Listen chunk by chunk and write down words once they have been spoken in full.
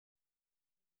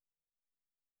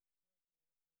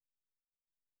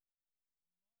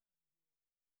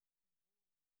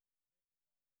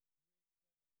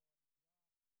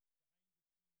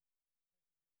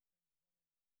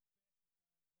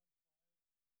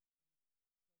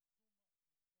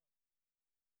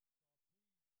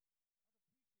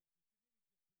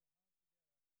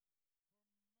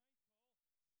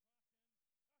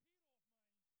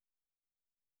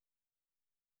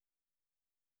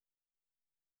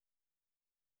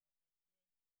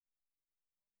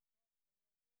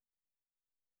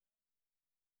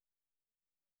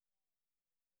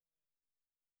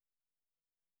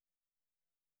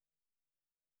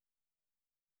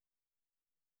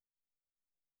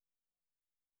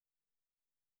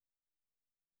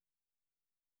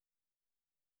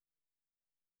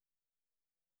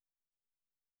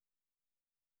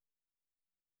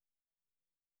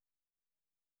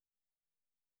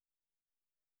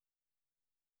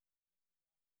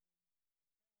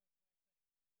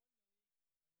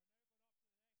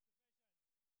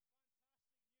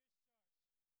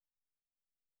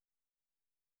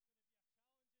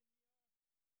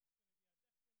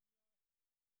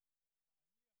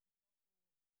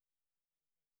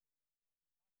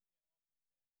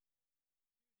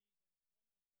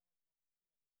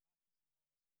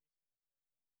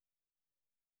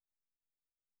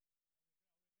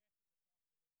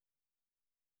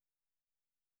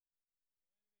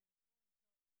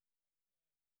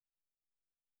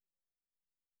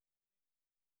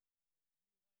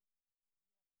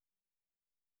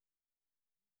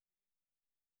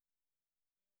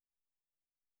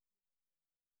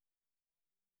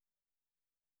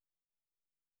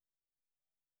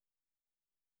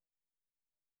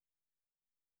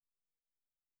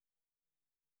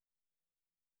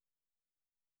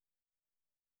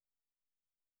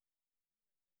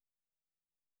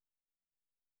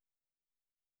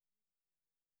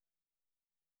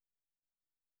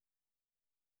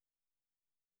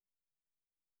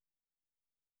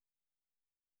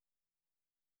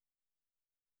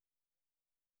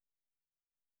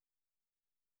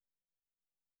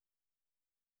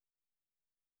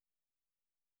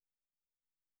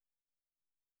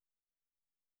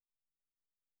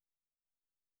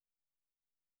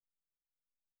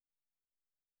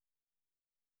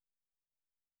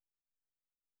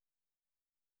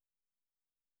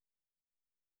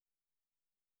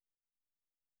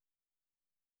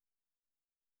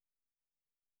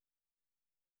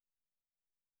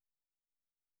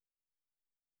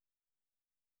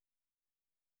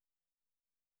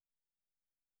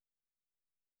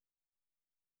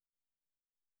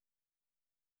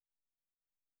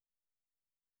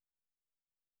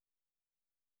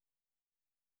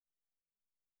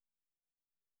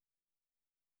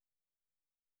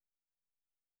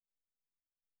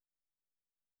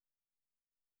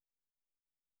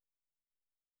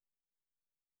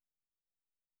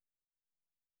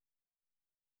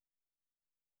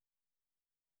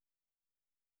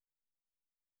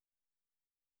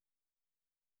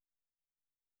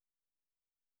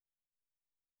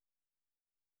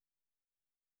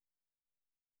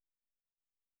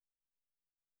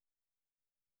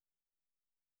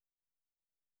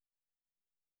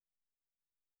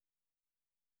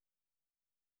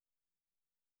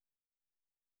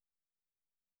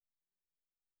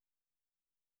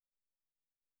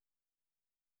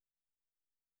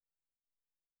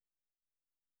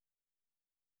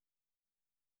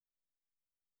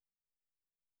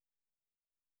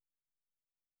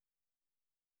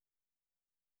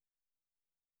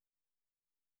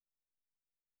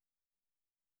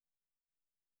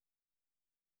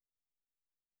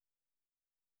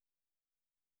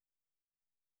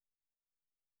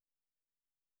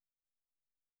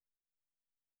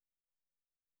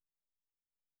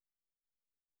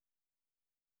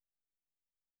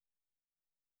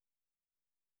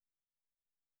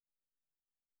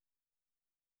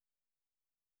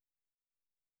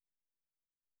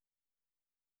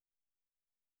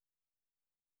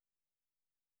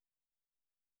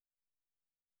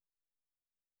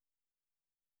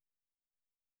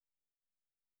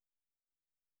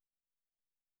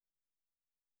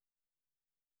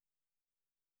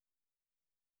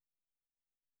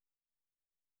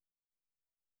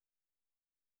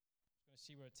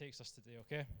see where it takes us today,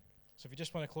 okay? So if you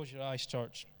just want to close your eyes,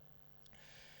 church.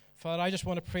 Father, I just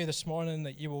want to pray this morning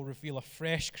that you will reveal a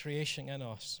fresh creation in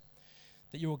us,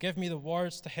 that you will give me the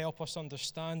words to help us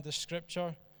understand the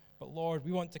scripture. But Lord,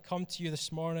 we want to come to you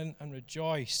this morning and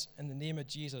rejoice in the name of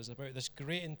Jesus about this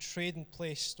great and trading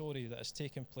place story that has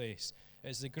taken place. It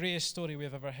is the greatest story we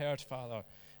have ever heard, Father,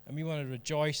 and we want to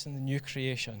rejoice in the new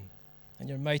creation. In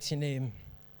your mighty name,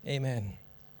 amen.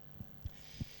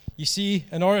 You see,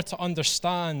 in order to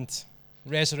understand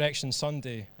Resurrection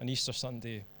Sunday and Easter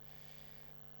Sunday,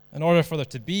 in order for there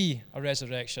to be a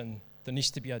resurrection, there needs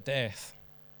to be a death.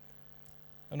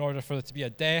 In order for there to be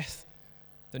a death,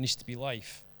 there needs to be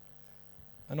life.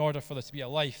 In order for there to be a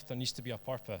life, there needs to be a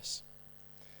purpose.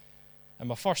 And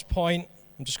my first point,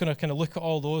 I'm just going to kind of look at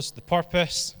all those, the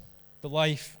purpose, the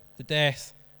life, the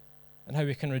death, and how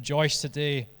we can rejoice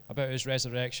today about his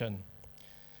resurrection.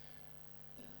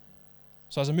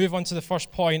 So as I move on to the first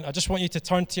point, I just want you to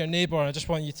turn to your neighbor and I just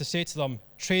want you to say to them,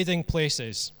 trading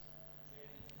places.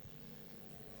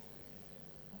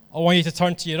 I want you to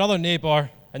turn to your other neighbor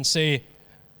and say,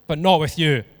 but not with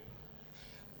you.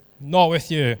 Not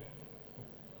with you.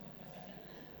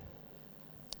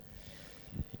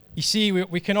 You see,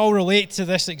 we can all relate to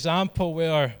this example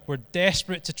where we're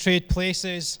desperate to trade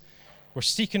places. We're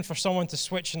seeking for someone to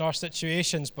switch in our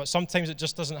situations, but sometimes it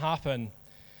just doesn't happen.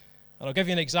 And I'll give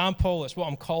you an example. It's what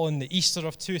I'm calling the Easter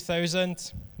of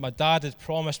 2000. My dad had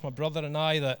promised my brother and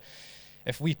I that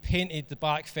if we painted the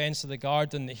back fence of the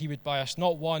garden, that he would buy us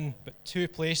not one, but 2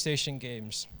 PlayStation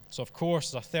games. So, of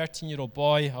course, as a 13-year-old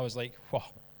boy, I was like, whoa,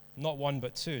 not 1,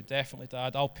 but 2. Definitely,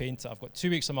 Dad, I'll paint it. I've got 2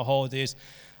 weeks of my holidays.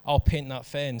 I'll paint that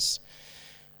fence.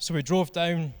 So we drove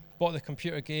down, bought the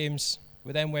computer games.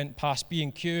 We then went past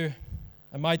B&Q.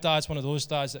 And my dad's one of those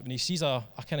dads that when he sees a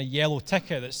kind of yellow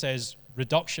ticket that says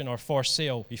reduction or for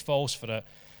sale, he falls for it.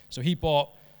 So he bought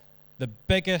the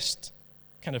biggest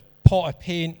kind of pot of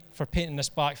paint for painting this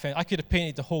back fence. I could have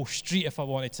painted the whole street if I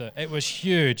wanted to. It was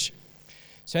huge.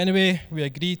 So anyway, we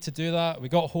agreed to do that. We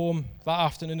got home. That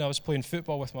afternoon, I was playing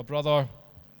football with my brother.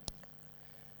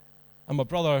 And my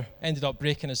brother ended up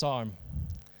breaking his arm.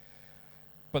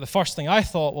 But the first thing I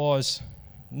thought was,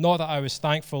 not that I was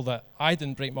thankful that I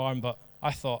didn't break my arm, but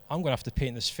I thought, I'm going to have to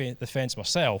paint the fence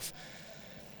myself.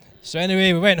 So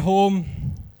anyway, we went home.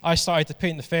 I started to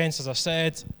paint the fence, as I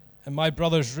said. And my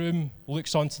brother's room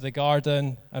looks onto the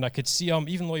garden, and I could see him,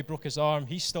 even though he broke his arm,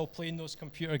 he's still playing those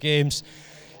computer games.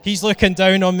 He's looking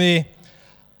down on me,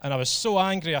 and I was so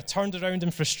angry, I turned around in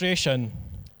frustration,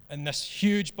 and this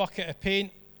huge bucket of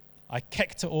paint, I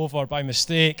kicked it over by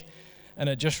mistake, and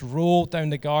it just rolled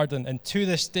down the garden, and to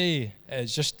this day, it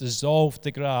has just dissolved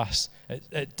the grass.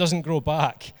 It doesn't grow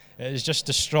back. It has just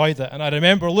destroyed it. And I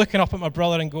remember looking up at my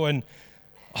brother and going,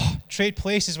 oh, trade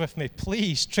places with me,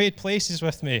 please, trade places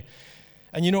with me.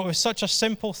 And you know, it was such a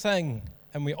simple thing,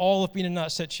 and we all have been in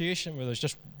that situation where there's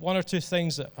just 1 or 2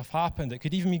 things that have happened. It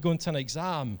could even be going to an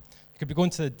exam. It could be going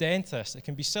to the dentist. It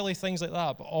can be silly things like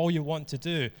that, but all you want to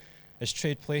do is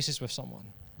trade places with someone.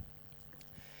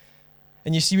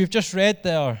 And you see, we've just read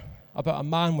there about a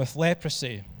man with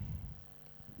leprosy.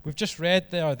 We've just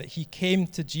read there that he came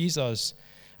to Jesus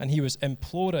and he was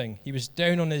imploring. He was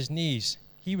down on his knees.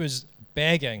 He was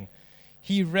begging.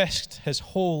 He risked his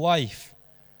whole life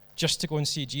just to go and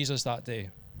see Jesus that day.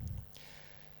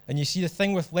 And you see, the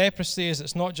thing with leprosy is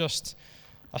it's not just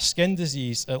a skin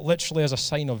disease. It literally is a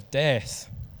sign of death.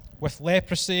 With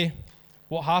leprosy,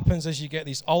 what happens is you get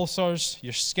these ulcers.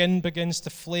 Your skin begins to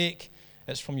flake.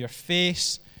 It's from your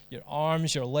face, your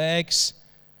arms, your legs.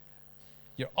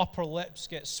 Your upper lips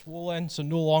get swollen, so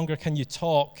no longer can you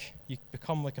talk. You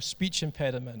become like a speech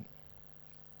impediment.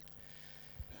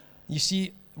 You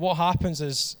see, what happens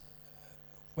is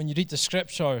when you read the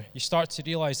scripture, you start to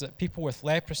realize that people with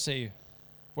leprosy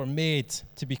were made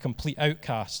to be complete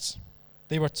outcasts.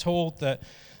 They were told that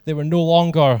they were no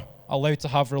longer allowed to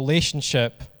have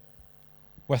relationship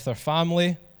with their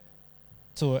family.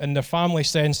 So in their family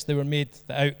sense, they were made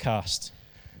the outcast.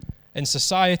 In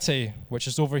society, which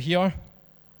is over here,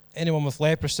 anyone with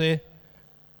leprosy,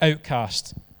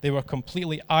 outcast. They were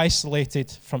completely isolated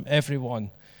from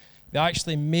everyone. They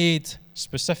actually made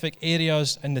specific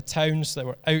areas in the towns that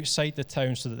were outside the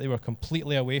town so that they were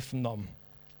completely away from them.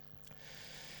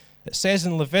 It says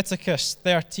in Leviticus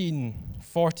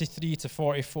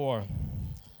 13:43-44,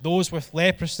 those with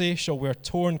leprosy shall wear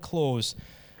torn clothes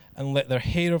and let their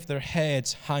hair of their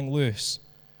heads hang loose.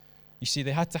 You see,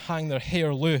 they had to hang their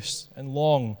hair loose and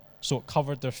long so it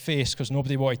covered their face because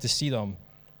nobody wanted to see them.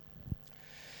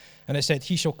 And it said,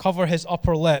 he shall cover his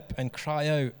upper lip and cry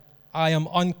out, I am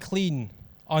unclean,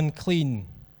 unclean.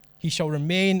 He shall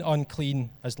remain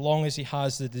unclean as long as he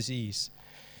has the disease.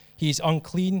 He is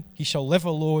unclean, he shall live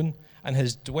alone, and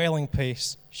his dwelling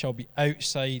place shall be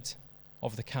outside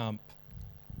of the camp.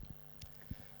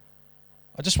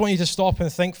 I just want you to stop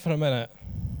and think for a minute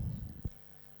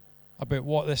about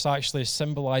what this actually is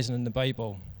symbolizing in the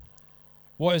Bible.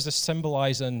 What is this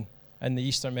symbolizing in the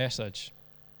Easter message?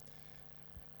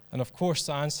 And of course,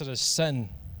 the answer is sin.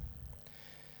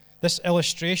 This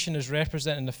illustration is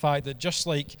representing the fact that just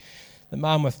like the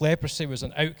man with leprosy was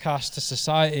an outcast to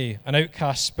society, an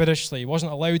outcast spiritually, he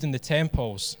wasn't allowed in the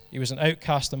temples. He was an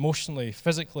outcast emotionally,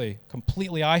 physically,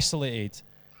 completely isolated.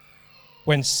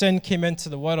 When sin came into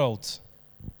the world,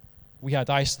 we had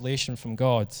isolation from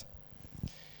God.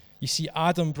 You see,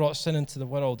 Adam brought sin into the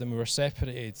world and we were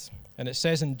separated. And it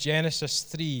says in Genesis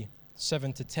 3,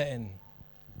 7-10,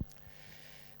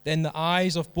 "Then the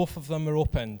eyes of both of them were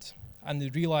opened, and they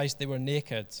realized they were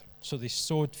naked. So they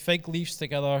sewed fig leaves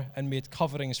together and made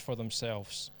coverings for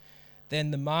themselves. Then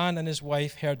the man and his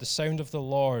wife heard the sound of the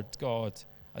Lord God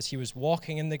as he was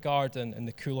walking in the garden in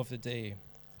the cool of the day.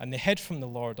 And they hid from the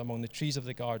Lord among the trees of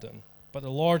the garden. But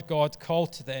the Lord God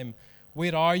called to them,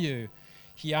 'Where are you?'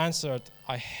 He answered,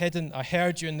 'I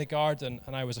heard you in the garden,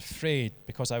 and I was afraid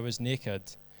because I was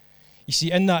naked.'" You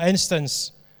see, in that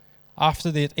instance,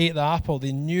 after they had ate the apple,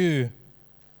 they knew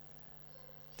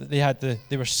that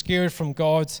they were scared from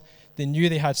God. They knew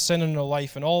they had sin in their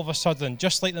life, and all of a sudden,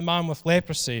 just like the man with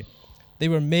leprosy, they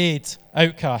were made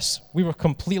outcasts. We were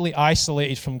completely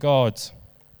isolated from God.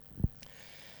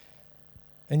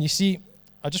 And you see,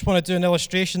 I just want to do an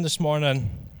illustration this morning,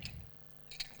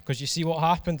 because you see what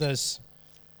happened is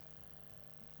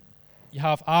you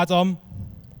have Adam,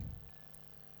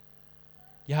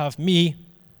 you have me,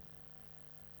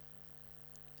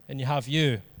 and you have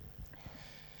you.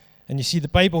 And you see, the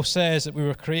Bible says that we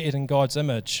were created in God's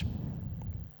image.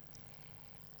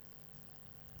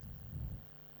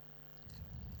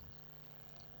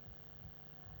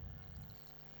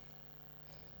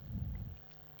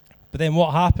 But then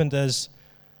what happened is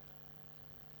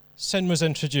sin was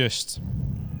introduced.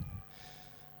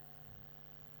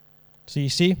 So you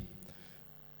see,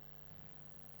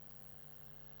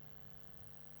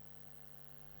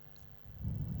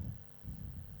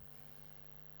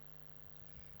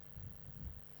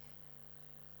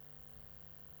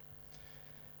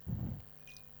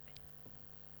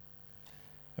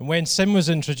 and when sin was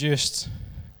introduced,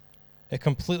 it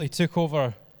completely took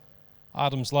over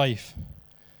Adam's life.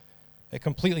 It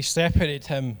completely separated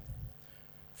him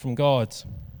from God.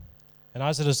 And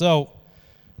as a result,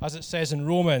 as it says in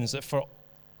Romans, that for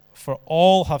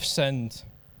all have sinned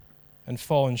and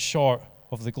fallen short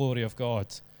of the glory of God.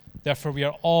 Therefore, we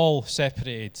are all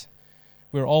separated.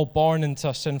 We're all born into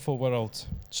a sinful world.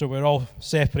 So we're all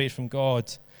separated from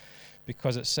God,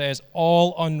 because it says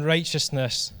all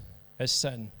unrighteousness is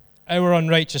sin. Our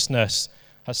unrighteousness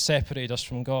has separated us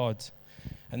from God.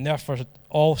 And therefore,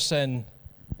 all sin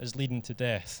is leading to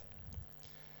death.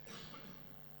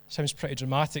 Sounds pretty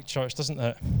dramatic, church, doesn't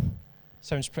it?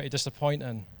 Sounds pretty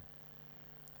disappointing.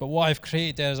 But what I've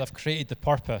created there is I've created the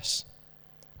purpose.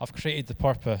 I've created the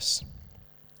purpose.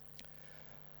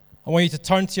 I want you to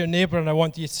turn to your neighbour and I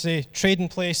want you to say, "Trading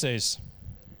places."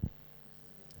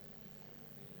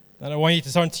 And I want you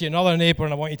to turn to another neighbour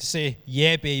and I want you to say,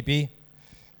 "Yeah, baby."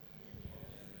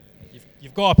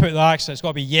 You've got to put the accent. It's got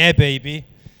to be, "Yeah, baby."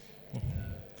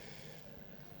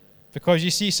 Because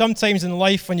you see, sometimes in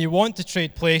life when you want to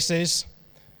trade places,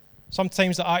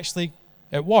 sometimes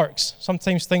it works.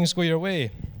 Sometimes things go your way.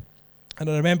 And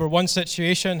I remember one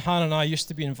situation, Hannah and I used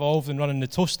to be involved in running the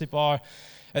Toasty Bar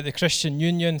at the Christian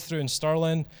Union through in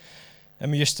Stirling. And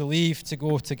we used to leave to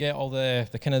go to get all the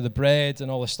kind of the bread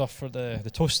and all the stuff for the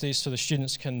toasties so the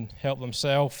students can help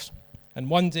themselves. And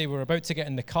one day we were about to get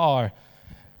in the car,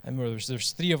 and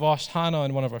there's three of us, Hannah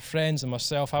and one of our friends and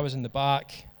myself. I was in the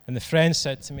back. And the friend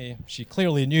said to me, she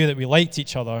clearly knew that we liked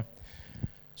each other.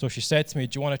 So she said to me,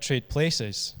 "Do you want to trade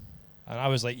places?" And I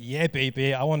was like, "Yeah,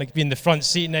 baby, I want to be in the front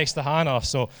seat next to Hannah."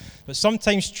 But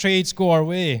sometimes trades go our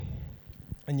way.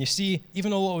 And you see,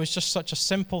 even though it was just such a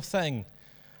simple thing,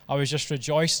 I was just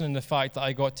rejoicing in the fact that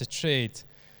I got to trade.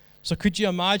 So could you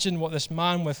imagine what this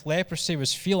man with leprosy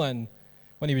was feeling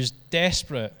when he was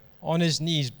desperate, on his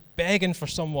knees, begging for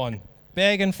someone?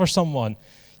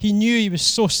 He knew he was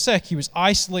so sick, he was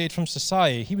isolated from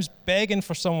society. He was begging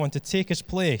for someone to take his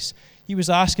place. He was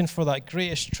asking for that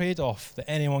greatest trade-off that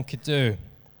anyone could do.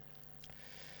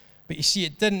 But you see,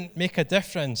 it didn't make a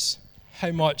difference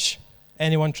how much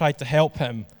anyone tried to help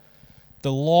him.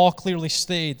 The law clearly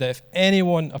stated that if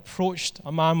anyone approached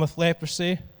a man with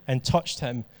leprosy and touched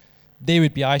him, they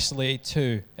would be isolated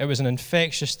too. It was an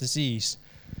infectious disease.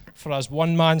 For as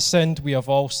one man sinned, we have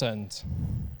all sinned.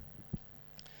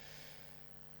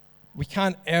 We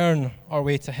can't earn our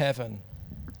way to heaven.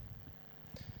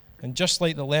 And just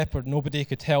like the leper, nobody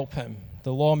could help him.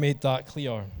 The law made that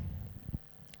clear.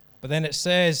 But then it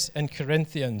says in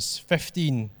Corinthians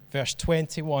 15, verse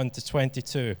 21 to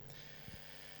 22,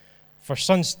 for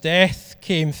since death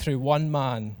came through one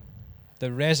man,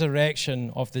 the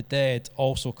resurrection of the dead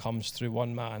also comes through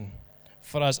one man.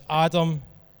 For as Adam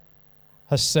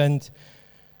has sinned,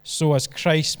 so has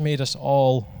Christ made us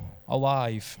all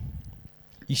alive.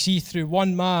 You see, through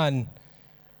one man,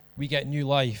 we get new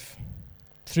life.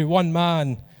 Through one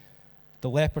man, the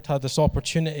leopard had this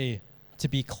opportunity to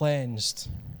be cleansed.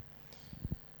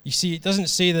 You see, it doesn't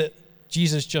say that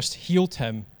Jesus just healed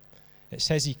him. It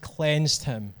says he cleansed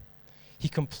him. He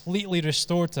completely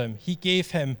restored him. He gave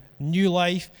him new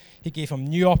life. He gave him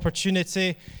new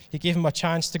opportunity. He gave him a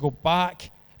chance to go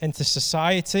back into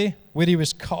society where he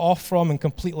was cut off from and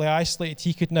completely isolated.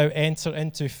 He could now enter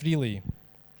into freely.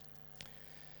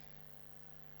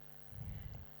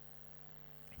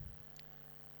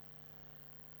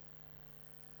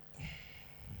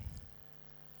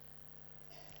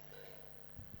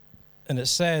 And it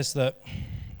says that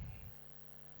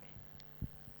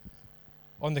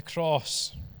on the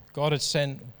cross, God had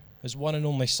sent his one and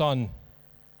only Son.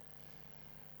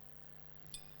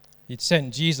 He'd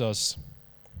sent Jesus.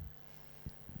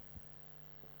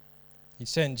 He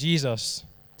sent Jesus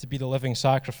to be the living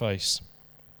sacrifice.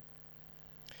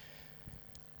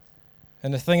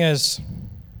 And the thing is,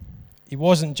 he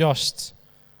wasn't just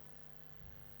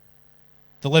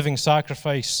the living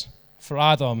sacrifice for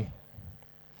Adam.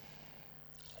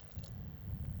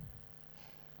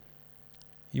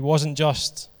 He wasn't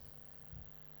just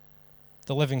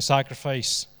the living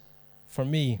sacrifice for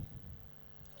me.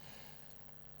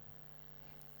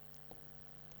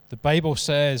 The Bible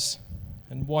says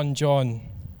in 1 John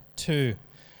 2,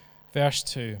 verse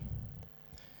 2,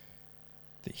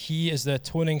 that he is the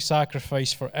atoning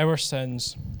sacrifice for our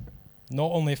sins,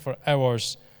 not only for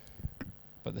ours,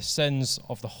 but the sins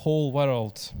of the whole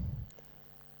world.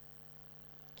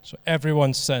 So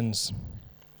everyone's sins.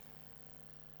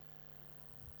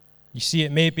 You see,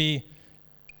 it may be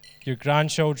your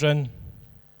grandchildren,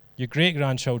 your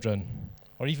great-grandchildren,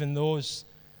 or even those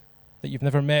that you've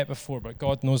never met before, but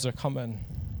God knows they're coming.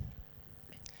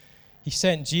 He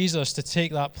sent Jesus to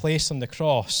take that place on the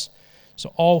cross,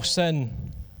 so all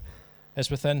sin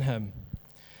is within him.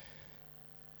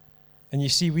 And you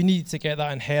see, we needed to get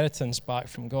that inheritance back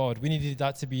from God. We needed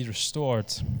that to be restored.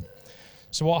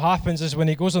 So what happens is when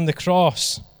he goes on the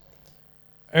cross,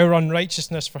 our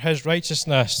unrighteousness for his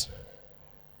righteousness,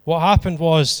 what happened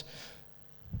was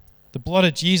the blood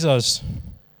of Jesus,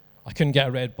 I couldn't get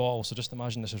a red bottle, so just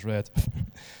imagine this is red.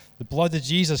 The blood of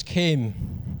Jesus came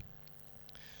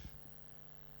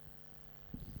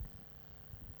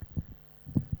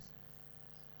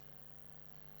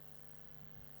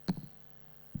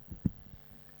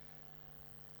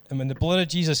and when the blood of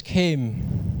Jesus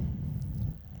came,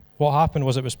 what happened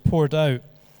was it was poured out.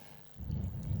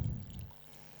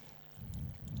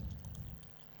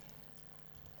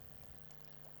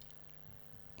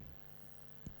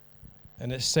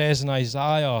 And it says in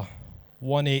Isaiah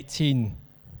 1:18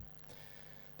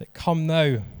 that come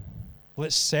now,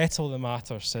 let's settle the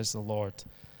matter, says the Lord.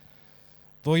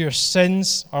 Though your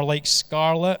sins are like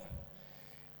scarlet,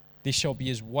 they shall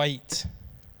be as white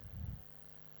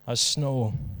as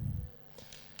snow.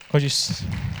 Because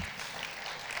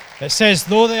it says,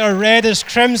 though they are red as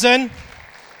crimson,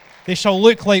 they shall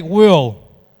look like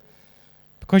wool.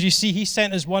 Because you see, he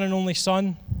sent his one and only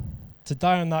Son to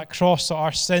die on that cross so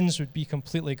our sins would be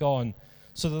completely gone.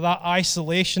 So that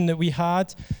isolation that we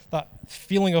had, that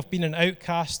feeling of being an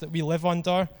outcast that we live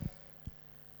under,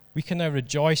 we can now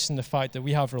rejoice in the fact that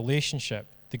we have relationship.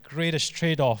 The greatest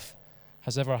trade-off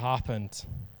has ever happened.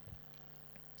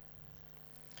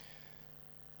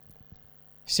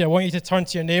 See, I want you to turn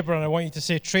to your neighbor and I want you to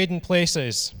say, trading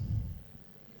places.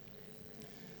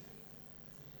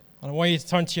 And I want you to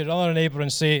turn to your other neighbor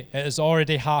and say, it has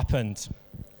already happened.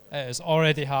 It has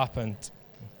already happened.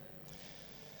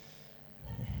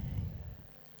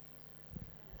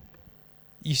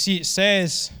 You see, it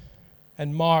says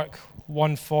in Mark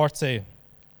 1:40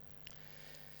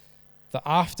 that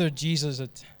after Jesus had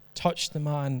touched the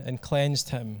man and cleansed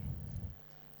him,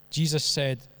 Jesus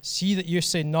said, see that you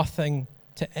say nothing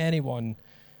to anyone,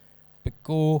 but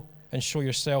go and show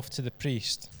yourself to the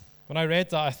priest. When I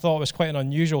read that, I thought it was quite an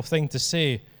unusual thing to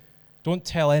say. Don't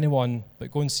tell anyone,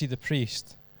 but go and see the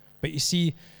priest. But you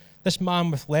see, this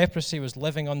man with leprosy was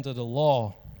living under the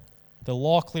law. The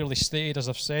law clearly stated, as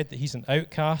I've said, that he's an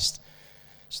outcast,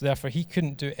 So therefore, he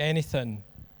couldn't do anything.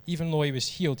 Even though he was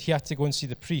healed, he had to go and see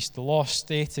the priest. The law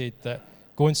stated that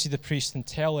go and see the priest and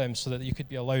tell him so that you could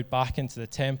be allowed back into the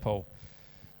temple.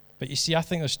 But you see, I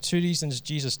think there's two reasons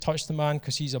Jesus touched the man,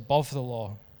 because he's above the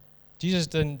law. Jesus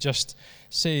didn't just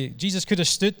say, Jesus could have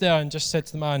stood there and just said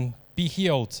to the man, be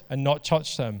healed, and not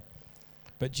touched him.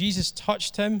 But Jesus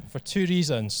touched him for two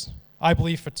reasons. I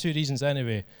believe for two reasons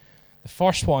anyway. The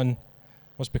first one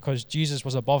was because Jesus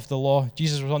was above the law.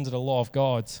 Jesus was under the law of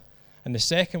God. And the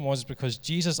second was because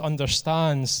Jesus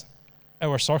understands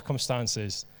our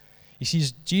circumstances. You see,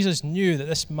 Jesus knew that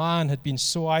this man had been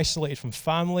so isolated from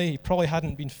family. He probably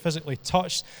hadn't been physically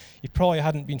touched. He probably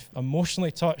hadn't been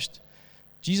emotionally touched.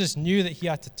 Jesus knew that he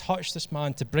had to touch this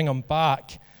man to bring him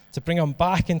back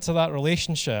into that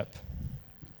relationship.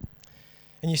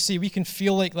 And you see, we can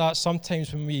feel like that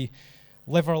sometimes when we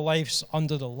live our lives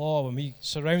under the law. When we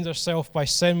surround ourselves by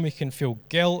sin, we can feel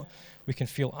guilt, we can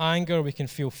feel anger, we can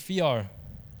feel fear.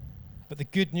 But the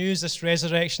good news this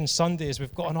Resurrection Sunday is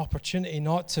we've got an opportunity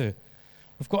not to.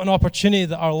 We've got an opportunity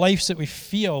that our lives that we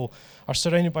feel are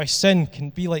surrounded by sin can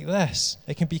be like this.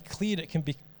 It can be clear, it can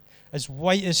be as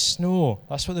white as snow.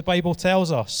 That's what the Bible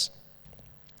tells us.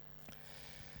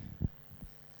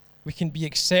 We can be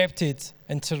accepted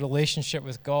into relationship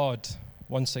with God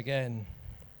once again.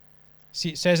 See,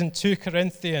 it says in 2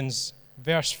 Corinthians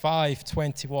verse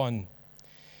 5:21,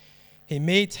 he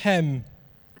made him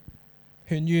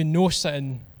who knew no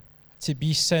sin to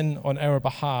be sin on our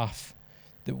behalf,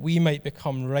 that we might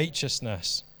become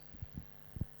righteousness.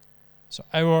 So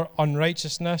our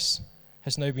unrighteousness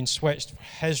has now been switched for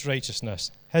his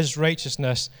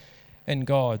righteousness in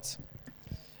God.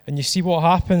 And you see what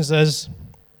happens is,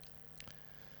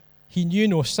 he knew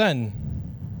no sin.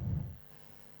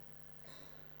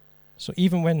 So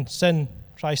even when sin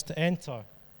tries to enter,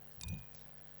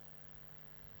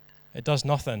 it does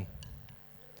nothing.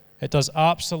 It does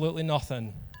absolutely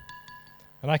nothing.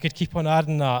 And I could keep on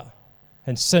adding that,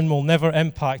 and sin will never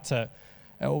impact it.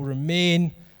 It will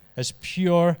remain as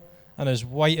pure and as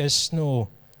white as snow,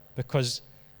 because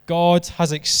God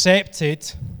has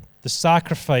accepted the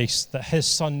sacrifice that his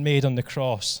Son made on the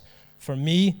cross for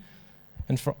me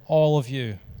and for all of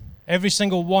you. Every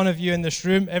single one of you in this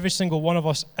room, every single one of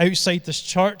us outside this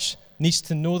church needs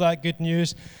to know that good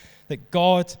news, that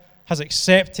God has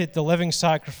accepted the living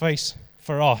sacrifice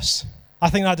for us. I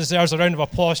think that deserves a round of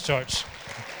applause, church.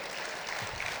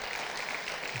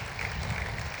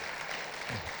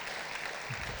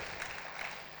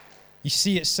 You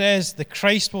see, it says the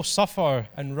Christ will suffer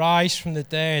and rise from the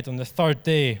dead on the third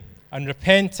day, and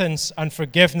repentance and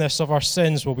forgiveness of our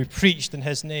sins will be preached in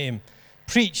his name,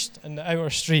 preached in the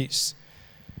outer streets.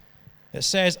 It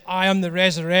says, I am the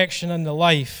resurrection and the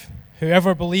life.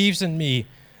 Whoever believes in me,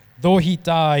 though he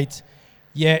died,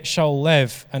 yet shall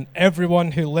live. And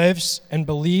everyone who lives and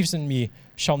believes in me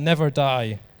shall never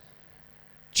die.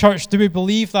 Church, do we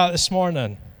believe that this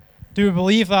morning? Do we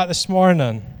believe that this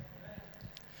morning?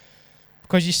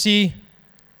 Because you see,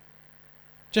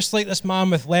 just like this man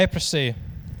with leprosy,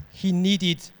 he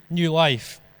needed new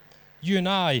life. You and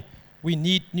I, we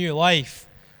need new life.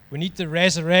 We need the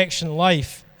resurrection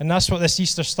life. And that's what this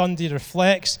Easter Sunday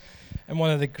reflects. And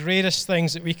one of the greatest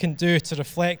things that we can do to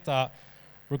reflect that,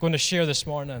 we're going to share this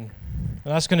morning. And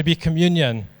that's going to be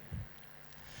communion.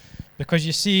 Because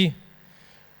you see,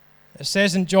 it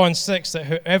says in John 6 that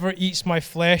whoever eats my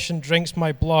flesh and drinks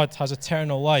my blood has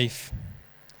eternal life.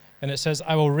 And it says,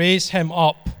 I will raise him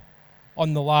up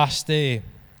on the last day.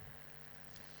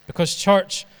 Because,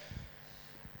 church,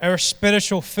 our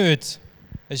spiritual food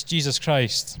is Jesus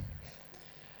Christ.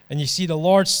 And you see, the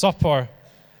Lord's Supper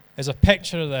is a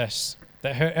picture of this,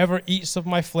 that whoever eats of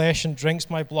my flesh and drinks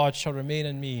my blood shall remain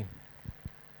in me,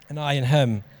 and I in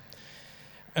him.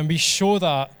 And we show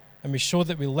that, and we show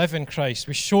that we live in Christ.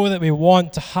 We show that we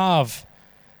want to have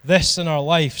this in our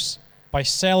lives by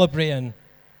celebrating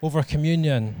over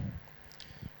communion.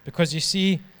 Because you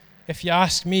see, if you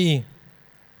ask me,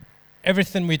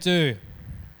 everything we do,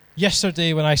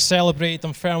 yesterday when I celebrated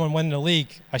Dunfermline winning the league,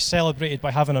 I celebrated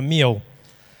by having a meal.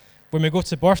 When we go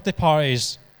to birthday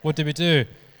parties, what do?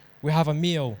 We have a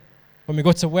meal. When we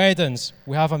go to weddings,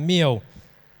 we have a meal.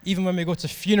 Even when we go to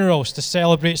funerals to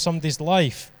celebrate somebody's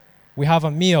life, we have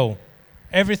a meal.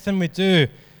 Everything we do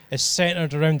is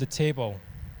centered around the table.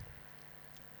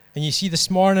 And you see,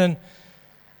 this morning,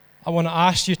 I want to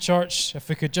ask you, church, if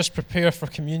we could just prepare for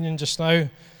communion just now.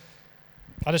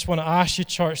 I just want to ask you,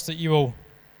 church, that you will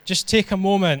just take a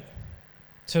moment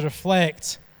to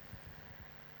reflect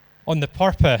on the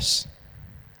purpose,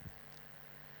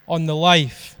 on the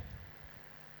life,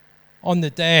 on the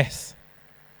death,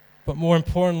 but more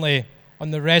importantly,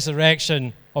 on the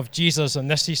resurrection of Jesus on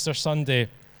this Easter Sunday.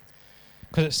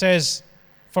 Because it says,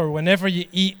 "For whenever you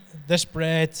eat this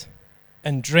bread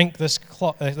and drink this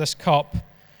cup,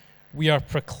 we are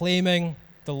proclaiming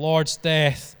the Lord's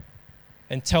death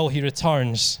until he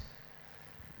returns."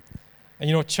 And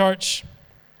you know, church,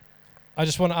 I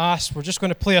just want to ask, we're just going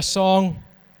to play a song,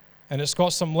 and it's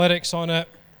got some lyrics on it.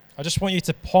 I just want you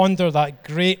to ponder that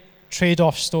great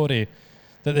trade-off story,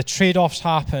 that the trade-offs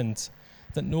happened,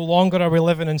 that no longer are we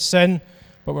living in sin,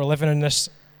 but we're living in this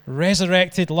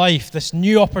resurrected life, this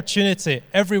new opportunity.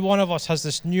 Every one of us has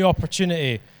this new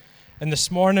opportunity. And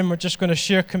this morning, we're just going to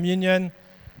share communion.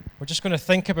 We're just going to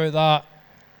think about that,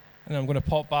 and I'm going to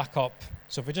pop back up.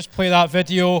 So if we just play that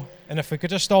video, and if we could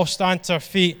just all stand to our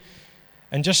feet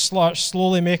and just start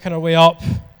slowly making our way up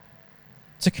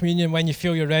to communion when you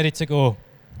feel you're ready to go.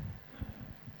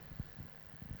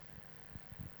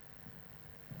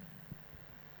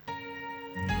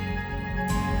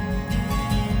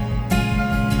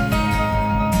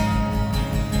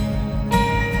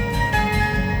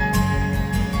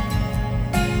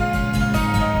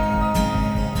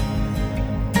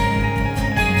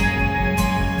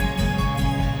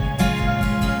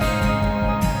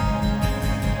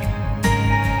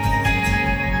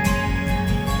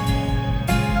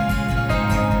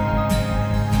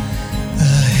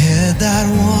 That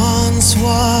once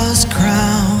was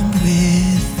crowned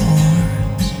with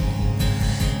thorns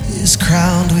is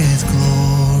crowned with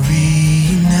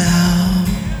glory now.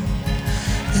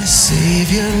 The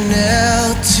Savior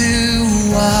knelt to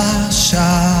wash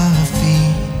our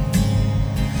feet.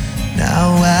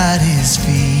 Now at his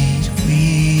feet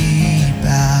we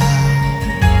bow.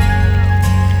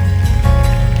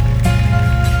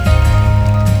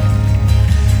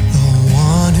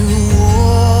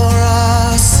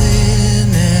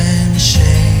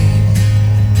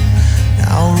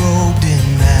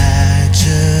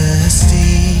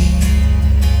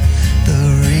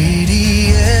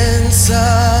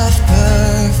 Of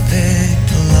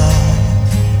perfect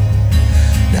love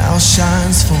now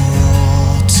shines for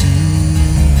all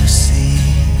to see.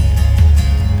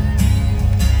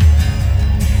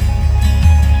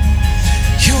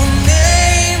 Your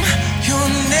name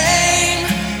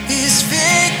is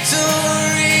victory.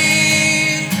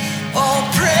 All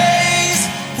praise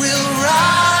will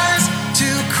rise to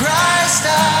Christ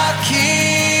our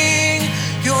King.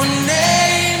 Your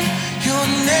name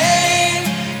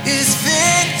is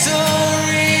victory.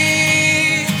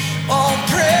 All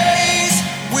praise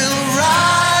will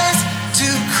rise to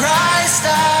Christ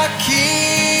our King.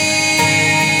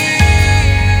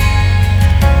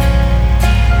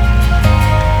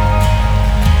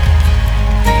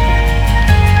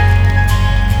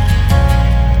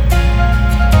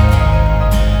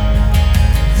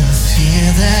 The fear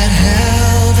that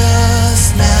held us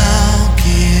now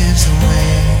gives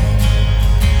way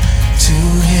to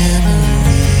him who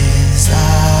is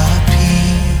our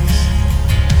peace.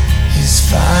 His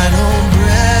final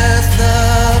breath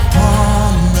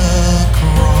upon the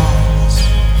cross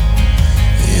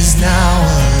is now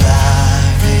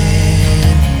alive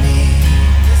in me.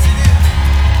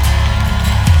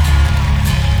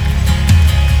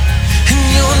 And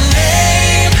your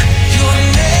name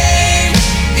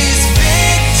is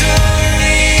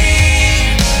victory.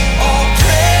 All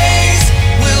praise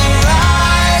will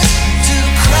rise to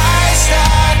Christ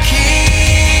our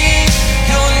King.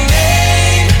 Your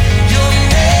name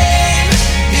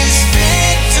is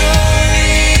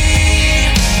victory.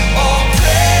 All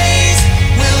praise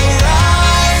will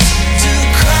rise to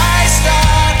Christ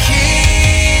our King.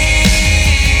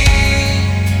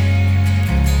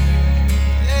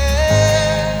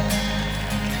 Yeah.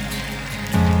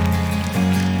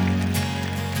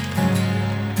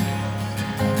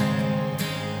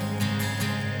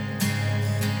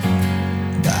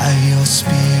 By your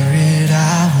Spirit I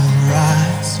will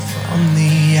rise from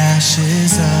the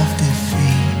ashes of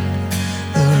defeat.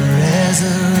 The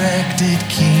resurrected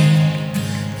King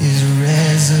is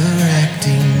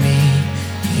resurrecting me.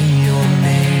 In your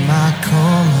name I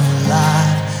come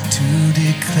alive to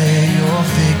declare your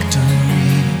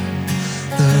victory.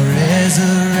 The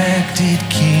resurrected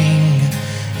King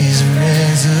is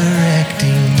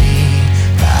resurrecting me.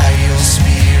 By your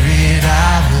Spirit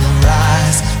I will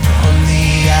rise from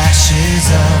the ashes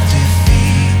of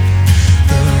defeat.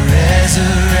 The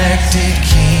resurrected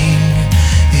King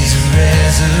is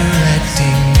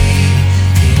resurrecting me.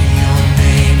 In your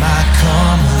name I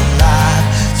come alive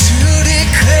to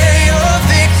declare your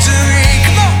victory.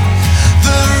 Come on!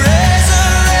 The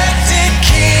resurrected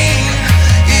King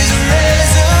is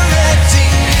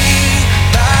resurrecting me.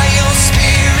 By your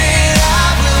Spirit I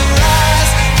will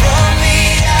rise from the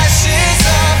ashes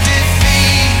of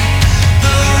defeat.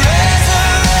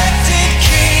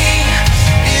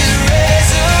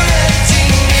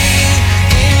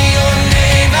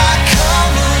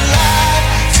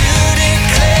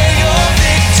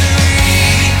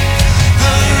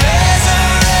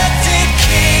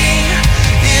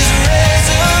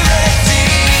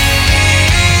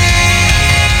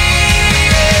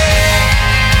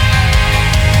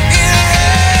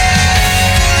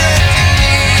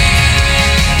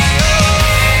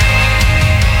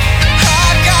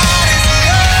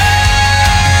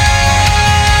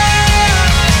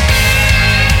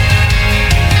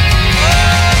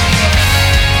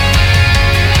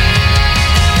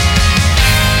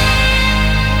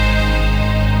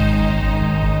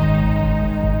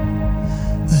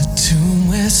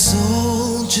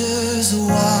 was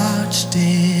watched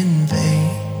in vain,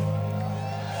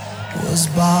 was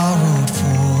borrowed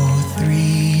for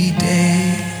 3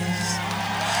 days.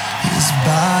 His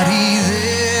body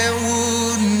there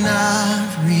would not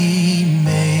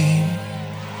remain.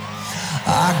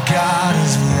 Our God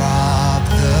has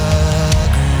robbed the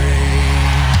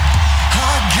grave.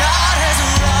 Our God has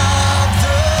robbed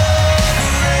the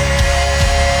grave.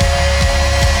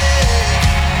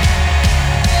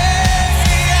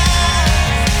 Every hour,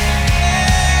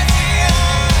 every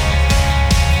hour.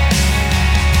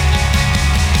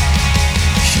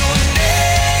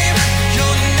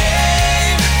 Your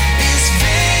name is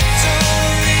victory.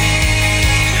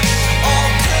 All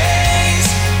praise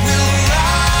will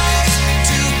rise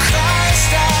to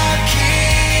Christ our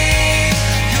King.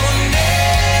 Your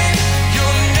name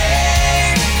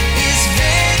is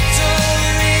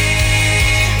victory.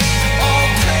 All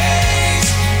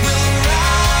praise will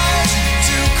rise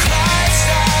to Christ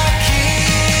our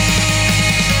King.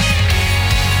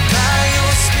 By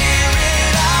your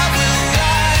Spirit I will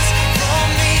rise from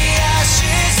the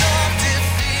ashes of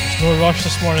defeat. No rush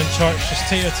this morning, church. Just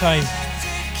take your time.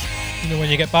 You know, when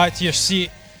you get back to your seat,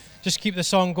 just keep the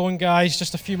song going, guys.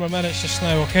 Just a few more minutes just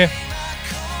now, okay?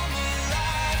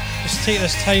 Just take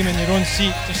this time in your own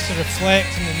seat just to reflect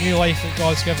on the new life that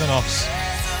God's given us.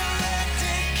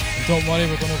 And don't worry,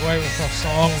 we're going to go out with our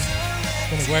song.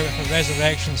 We're going to go out with a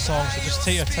resurrection song, so just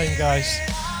take your time, guys.